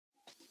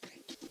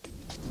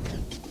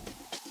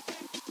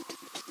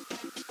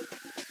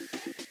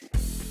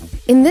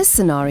In this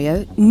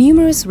scenario,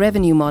 numerous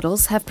revenue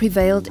models have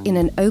prevailed in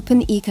an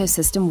open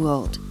ecosystem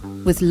world,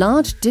 with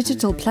large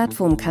digital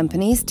platform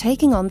companies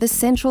taking on the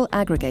central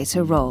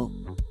aggregator role.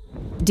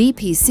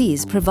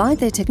 DPCs provide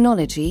their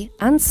technology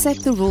and set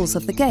the rules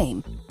of the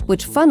game,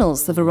 which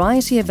funnels the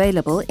variety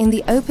available in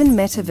the open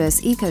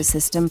metaverse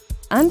ecosystem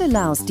and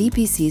allows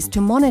DPCs to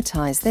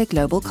monetize their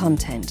global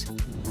content.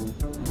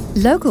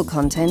 Local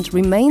content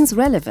remains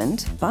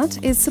relevant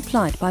but is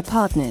supplied by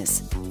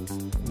partners.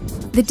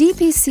 The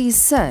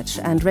DPC's search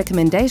and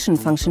recommendation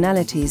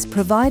functionalities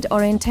provide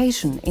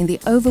orientation in the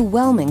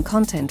overwhelming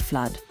content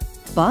flood.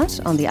 But,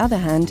 on the other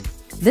hand,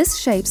 this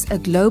shapes a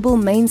global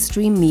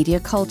mainstream media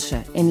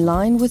culture in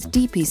line with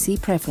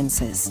DPC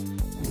preferences.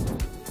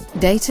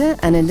 Data,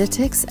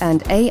 analytics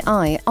and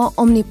AI are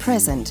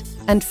omnipresent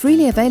and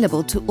freely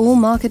available to all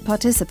market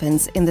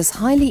participants in this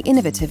highly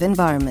innovative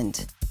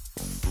environment.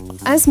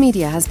 As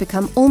media has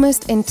become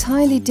almost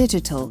entirely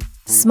digital,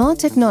 smart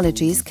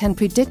technologies can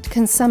predict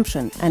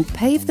consumption and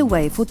pave the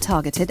way for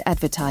targeted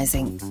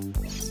advertising.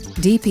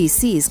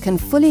 DPCs can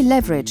fully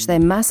leverage their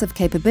massive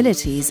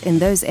capabilities in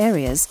those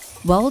areas,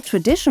 while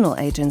traditional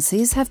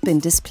agencies have been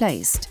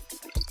displaced.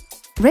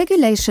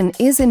 Regulation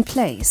is in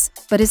place,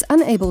 but is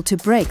unable to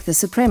break the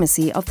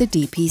supremacy of the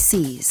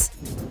DPCs.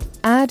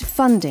 Ad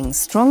funding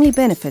strongly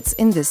benefits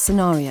in this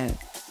scenario.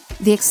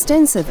 The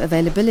extensive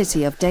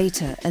availability of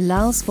data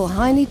allows for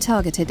highly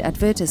targeted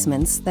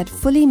advertisements that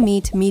fully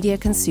meet media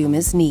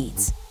consumers'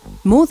 needs.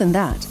 More than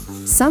that,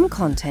 some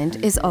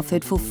content is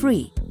offered for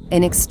free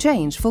in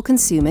exchange for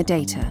consumer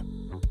data.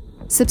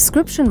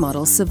 Subscription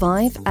models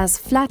survive as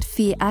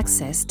flat-fee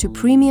access to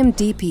premium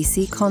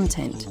DPC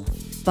content,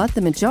 but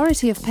the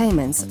majority of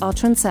payments are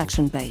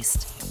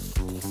transaction-based.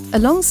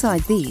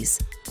 Alongside these,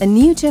 a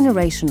new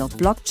generation of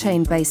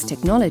blockchain-based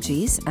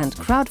technologies and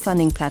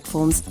crowdfunding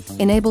platforms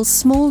enable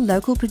small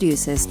local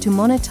producers to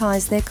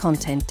monetize their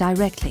content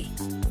directly.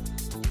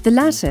 The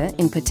latter,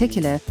 in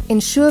particular,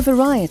 ensure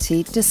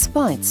variety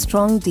despite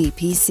strong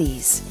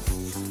DPCs.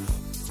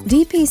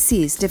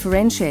 DPCs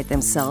differentiate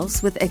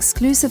themselves with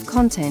exclusive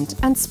content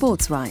and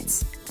sports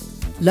rights.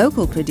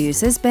 Local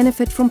producers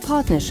benefit from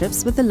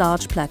partnerships with the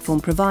large platform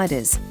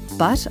providers,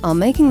 but are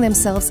making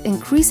themselves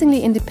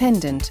increasingly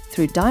independent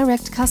through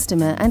direct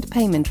customer and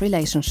payment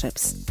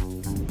relationships.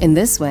 In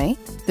this way,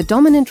 the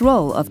dominant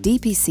role of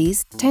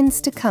DPCs tends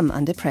to come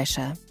under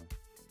pressure.